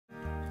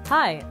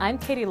Hi, I'm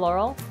Katie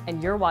Laurel,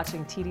 and you're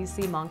watching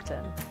TDC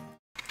Moncton.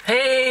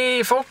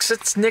 Hey folks,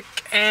 it's Nick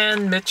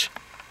and Mitch.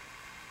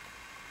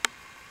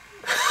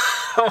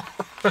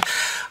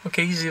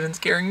 Okay, he's even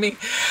scaring me.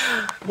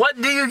 What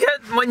do you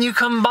get when you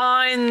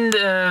combine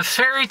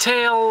fairy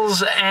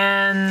tales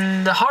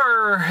and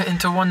horror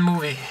into one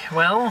movie?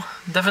 Well,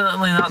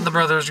 definitely not the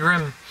Brothers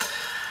Grimm,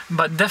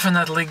 but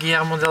definitely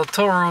Guillermo del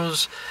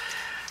Toro's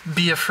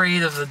Be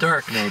Afraid of the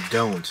Dark. No,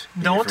 don't.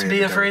 Don't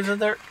be afraid of the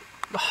dark?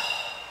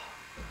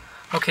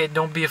 Okay,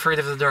 don't be afraid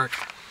of the dark.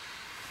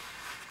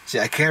 See,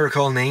 I can't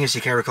recall names,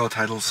 you can't recall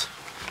titles.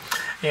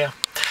 Yeah.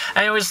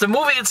 Anyways, the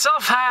movie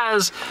itself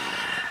has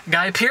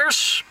Guy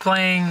Pearce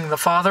playing the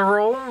father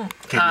role,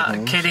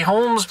 Katie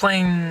Holmes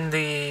playing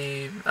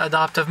the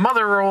adoptive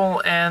mother role,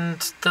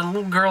 and the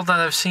little girl that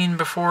I've seen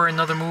before in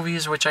other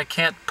movies, which I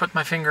can't put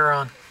my finger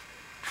on.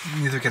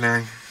 Neither can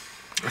I.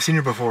 I've seen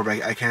her before,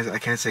 but I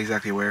can't say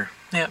exactly where.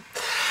 Yeah.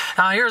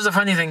 Now here's the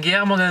funny thing: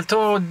 Guillermo del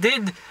Toro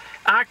did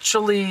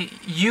actually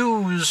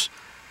use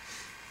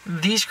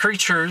these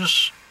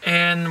creatures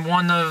in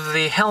one of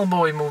the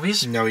Hellboy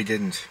movies. No, he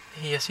didn't.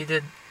 Yes, he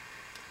did.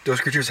 Those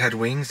creatures had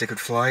wings, they could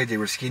fly, they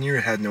were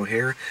skinnier, had no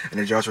hair, and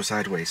their jaws were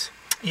sideways.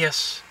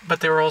 Yes, but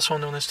they were also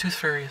known as tooth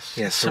fairies.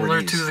 Yes, so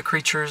similar to the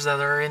creatures that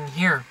are in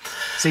here.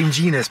 Same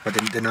genus, but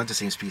they're not the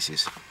same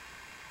species.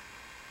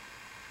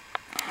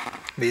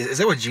 Is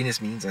that what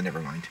genus means? Oh, never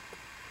mind.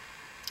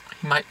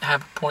 You might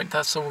have a point.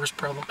 That's the worst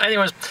problem.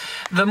 Anyways,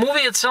 the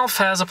movie itself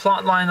has a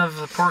plot line of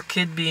the poor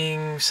kid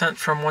being sent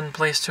from one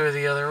place to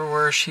the other,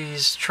 where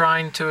she's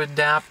trying to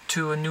adapt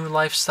to a new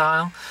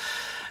lifestyle.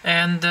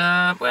 And,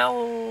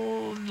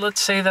 well,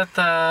 let's say that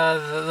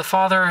the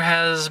father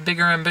has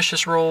bigger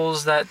ambitious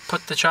roles that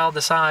put the child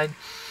aside.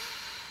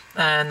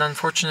 And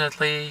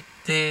unfortunately,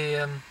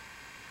 the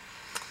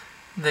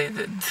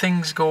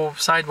things go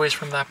sideways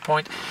from that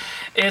point.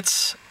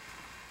 It's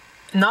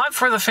not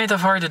for the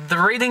faint-of-hearted. The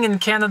rating in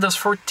Canada is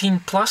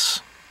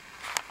 14+.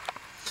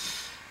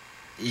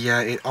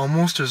 Yeah, it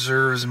almost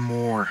deserves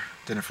more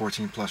than a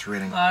 14+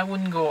 rating. I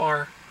wouldn't go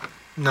R.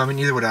 No, I mean,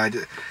 neither would I.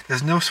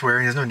 There's no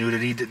swearing, there's no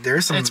nudity.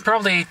 There's some... It's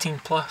probably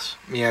 18+.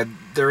 Yeah,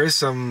 there is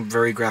some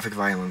very graphic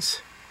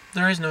violence.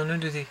 There is no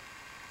nudity.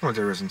 No,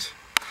 there isn't.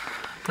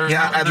 There's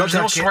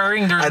no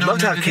swearing, there's I'd no love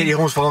to have nudity. Katie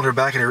Holmes fall on her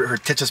back and her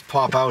tits just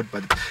pop out,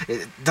 but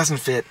it doesn't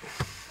fit.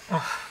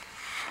 Oh.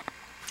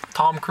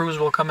 Tom Cruise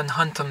will come and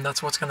hunt him.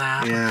 That's what's going to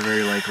happen. Yeah,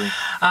 very likely.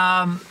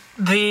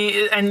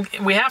 And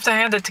we have to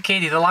hand it to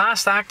Katie. The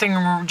last acting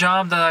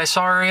job that I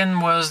saw her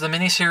in was the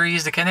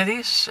miniseries The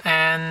Kennedys,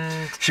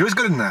 and She was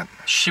good in that.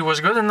 she was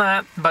good in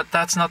that, but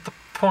that's not the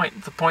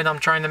point. The point I'm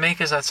trying to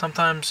make is that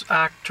sometimes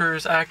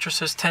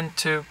actresses tend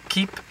to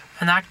keep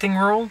an acting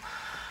role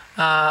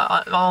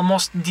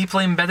almost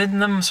deeply embedded in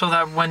them, so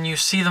that when you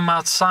see them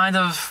outside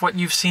of what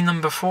you've seen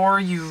them before,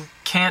 you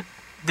can't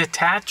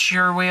detach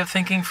your way of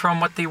thinking from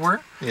what they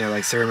were. Yeah,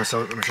 like Sarah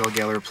Michelle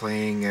Gellar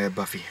playing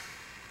Buffy.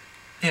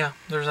 Yeah,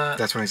 there's a...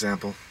 That's one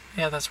example.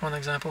 Yeah, that's one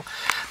example.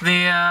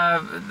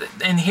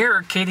 In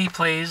here, Katie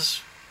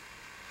plays...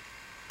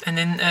 And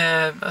then,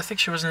 I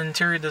think she was an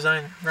interior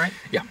designer, right?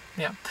 Yeah.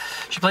 Yeah.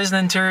 She plays an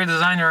interior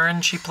designer,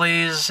 and she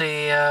plays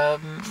a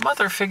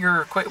mother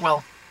figure quite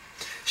well.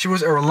 She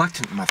was a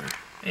reluctant mother.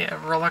 Yeah,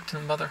 a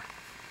reluctant mother.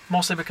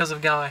 Mostly because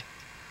of Guy.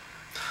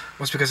 It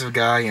was because of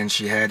Guy, and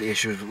she had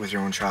issues with her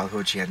own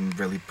childhood she hadn't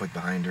really put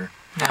behind her.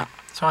 Yeah.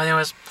 So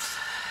anyways,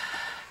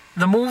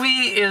 the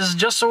movie is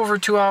just over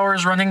 2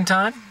 hours running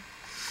time.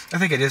 I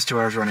think it is 2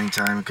 hours running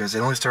time, because it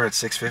only started at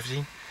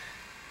 6:50.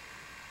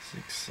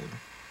 7.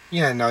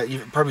 Yeah, no,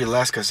 probably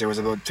less, because there was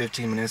about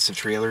 15 minutes of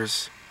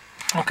trailers.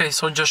 Okay,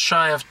 so just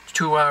shy of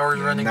 2 hours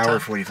running time. An hour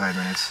 45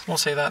 minutes. We'll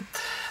say that.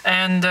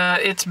 And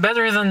it's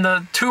better than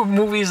the two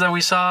movies that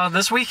we saw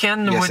this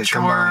weekend, yes, which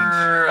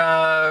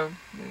were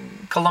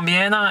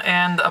Columbiana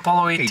and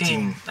Apollo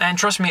 18. And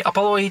trust me,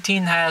 Apollo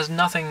 18 has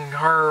nothing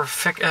horror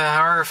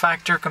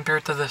factor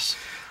compared to this.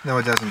 No,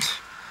 it doesn't.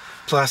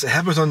 Plus, it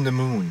happens on the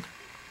moon.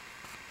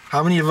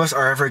 How many of us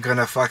are ever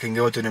gonna fucking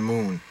go to the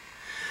moon?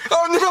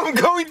 Oh no, I'm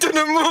going to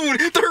the moon!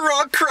 The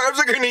rock crabs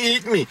are gonna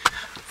eat me!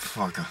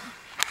 Fuck.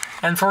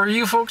 And for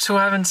you folks who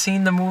haven't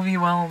seen the movie,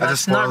 well,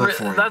 that's not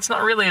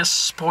really a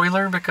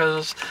spoiler,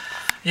 because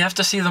you have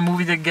to see the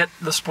movie to get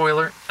the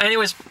spoiler.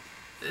 Anyways,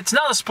 it's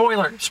not a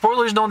spoiler.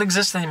 Spoilers don't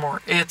exist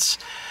anymore. It's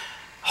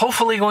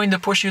hopefully going to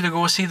push you to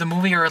go see the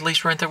movie, or at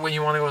least rent it when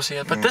you want to go see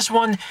it. But this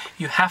one,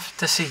 you have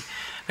to see,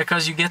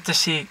 because you get to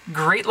see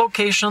great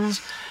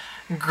locations,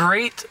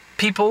 great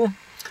people,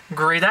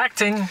 great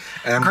acting,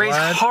 great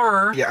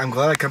horror. Yeah, I'm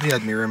glad a company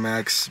like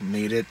Miramax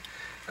made it.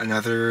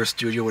 Another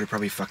studio would have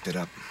probably fucked it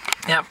up.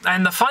 Yeah,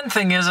 and the fun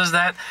thing is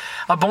that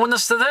a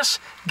bonus to this,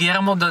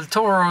 Guillermo del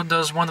Toro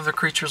does one of the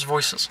creature's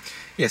voices.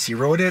 Yes, he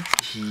wrote it.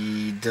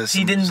 He does.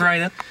 He didn't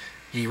write it.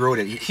 He wrote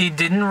it. He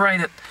didn't write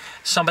it.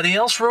 Somebody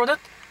else wrote it.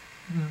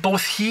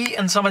 Both he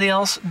and somebody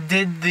else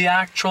did the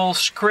actual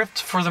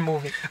script for the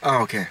movie.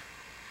 Oh, okay.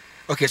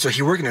 Okay, so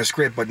he worked on a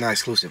script, but not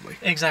exclusively.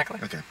 Exactly.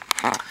 Okay.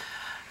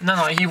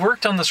 No, he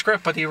worked on the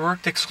script, but he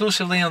worked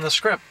exclusively on the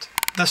script.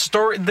 the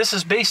story. This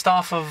is based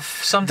off of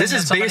something. This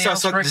is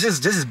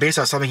based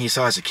off something he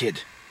saw as a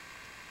kid.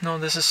 No,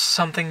 this is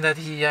something that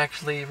he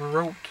actually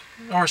wrote,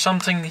 or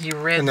something he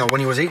read. No, when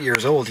he was 8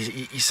 years old,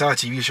 he saw a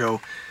TV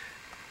show.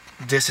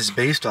 This is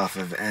based off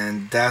of,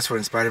 and that's what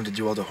inspired him to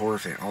do all the horror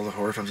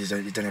films he's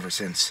done ever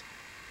since.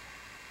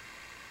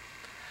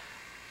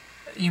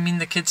 You mean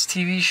the kids'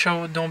 TV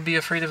show "Don't Be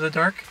Afraid of the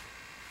Dark"?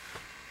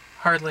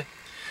 Hardly.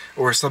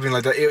 Or something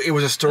like that. It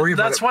was a story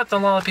about... That's what a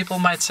lot of people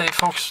might say,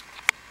 folks.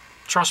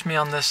 Trust me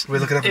on this. We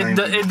look it up.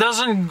 It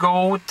doesn't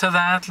go to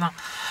that,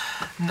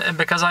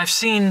 because I've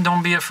seen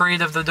 "Don't Be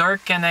Afraid of the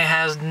Dark" and it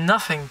has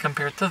nothing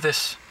compared to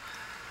this.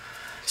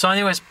 So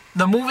anyways,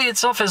 the movie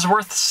itself is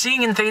worth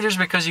seeing in theaters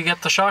because you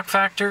get the shock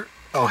factor.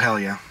 Oh, hell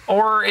yeah.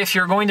 Or if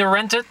you're going to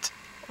rent it,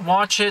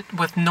 watch it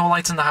with no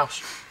lights in the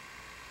house.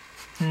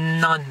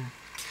 None.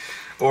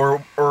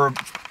 Or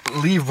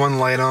leave one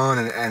light on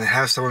and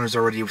have someone who's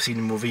already seen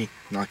the movie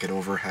knock it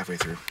over halfway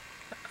through.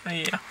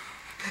 Yeah.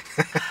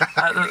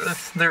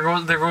 There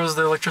goes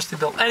the electricity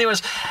bill.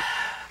 Anyways,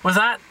 with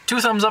that, 2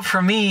 thumbs up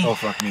from me. Oh,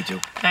 fuck, me too.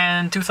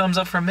 And 2 thumbs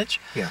up from Mitch.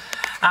 Yeah.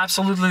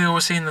 Absolutely go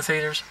see in the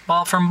theaters.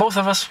 Well, from both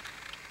of us,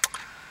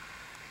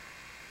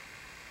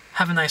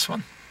 have a nice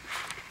one.